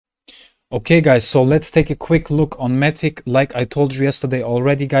Okay guys, so let's take a quick look on matic. Like I told you yesterday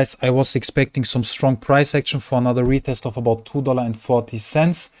already guys, I was expecting some strong price action for another retest of about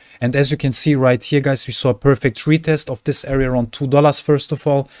 $2.40. And as you can see right here guys, we saw a perfect retest of this area around $2 first of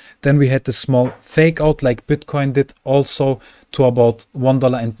all. Then we had the small fake out like Bitcoin did also to about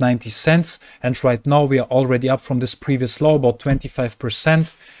 $1.90. And right now we are already up from this previous low about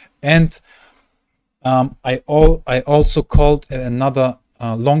 25%. And I also called another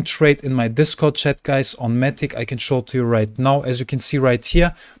long trade in my Discord chat guys on matic. I can show to you right now. As you can see right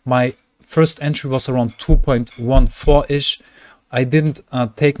here, my first entry was around 2.14 ish. I didn't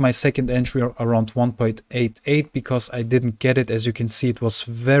take my second entry around 1.88 because I didn't get it. As you can see, it was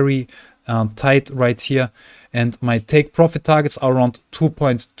very tight right here, and my take profit targets are around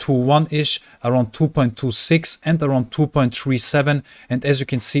 2.21 ish, around 2.26 and around 2.37. And as you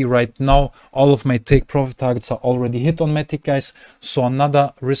can see right now, all of my take profit targets are already hit on matic guys. So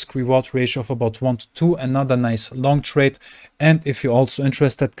another risk reward ratio of about 1 to 2, another nice long trade. And if you're also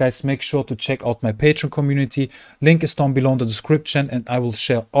interested guys, make sure to check out my Patreon community. Link is down below in the description, and I will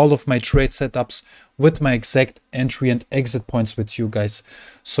share all of my trade setups with my exact entry and exit points with you guys.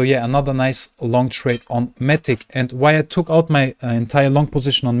 So yeah, another nice long trade on matic. And why I took out my entire long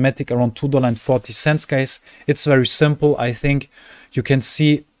position on matic around $2.40 guys, it's very simple. I think you can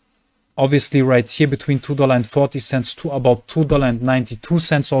see obviously right here between $2.40 to about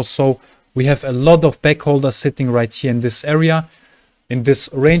 $2.92 or so, we have a lot of back holders sitting right here in this area, in this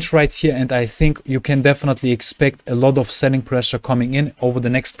range right here. And I think you can definitely expect a lot of selling pressure coming in over the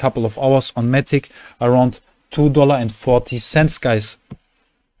next couple of hours on matic around $2.40 guys.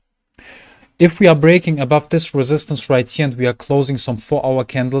 If we are breaking above this resistance right here and we are closing some 4-hour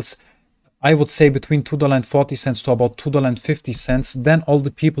candles, I would say between $2.40 to about $2.50, then all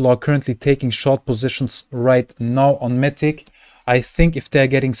the people who are currently taking short positions right now on matic, I think if they're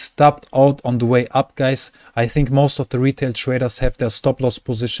getting stopped out on the way up guys, I think most of the retail traders have their stop loss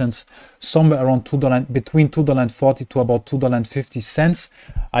positions somewhere around between $2.40 to about $2.50.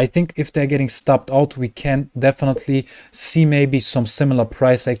 I think if they're getting stopped out, we can definitely see maybe some similar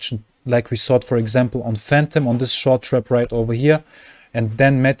price action like we saw it, for example, on Phantom on this short trap right over here. And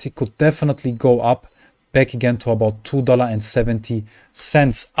then matic could definitely go up back again to about $2.70.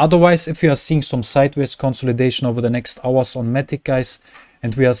 Otherwise, if we are seeing some sideways consolidation over the next hours on matic guys,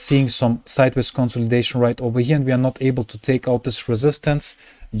 and we are seeing some sideways consolidation right over here, and we are not able to take out this resistance,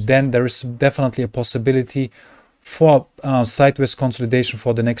 then there is definitely a possibility for sideways consolidation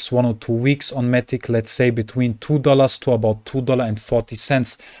for the next 1 or 2 weeks on matic, let's say between $2 to about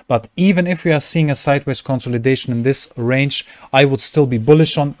 $2.40. But even if we are seeing a sideways consolidation in this range, I would still be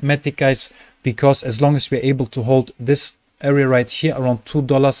bullish on matic guys, because as long as we're able to hold this area right here around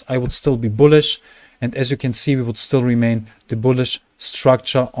 $2, I would still be bullish. And as you can see, we would still remain the bullish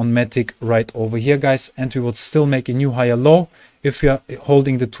structure on matic right over here guys, and we would still make a new higher low if we are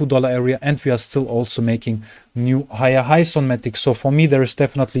holding the $2 area, and we are still also making new higher highs on matic. So for me, there is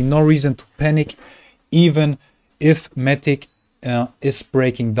definitely no reason to panic, even if matic is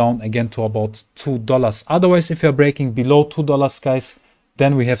breaking down again to about $2. Otherwise, if you're breaking below $2 guys,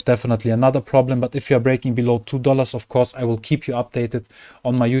 then we have definitely another problem. But if you are breaking below $2, of course, I will keep you updated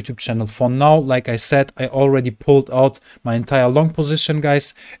on my YouTube channel. For now, like I said, I already pulled out my entire long position,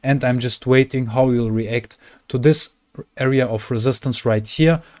 guys, and I'm just waiting how we will react to this area of resistance right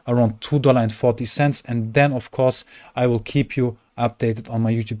here around $2.40. And then, of course, I will keep you updated on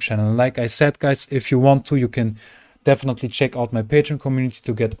my YouTube channel. Like I said, guys, if you want to, you can definitely check out my Patreon community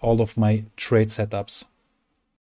to get all of my trade setups.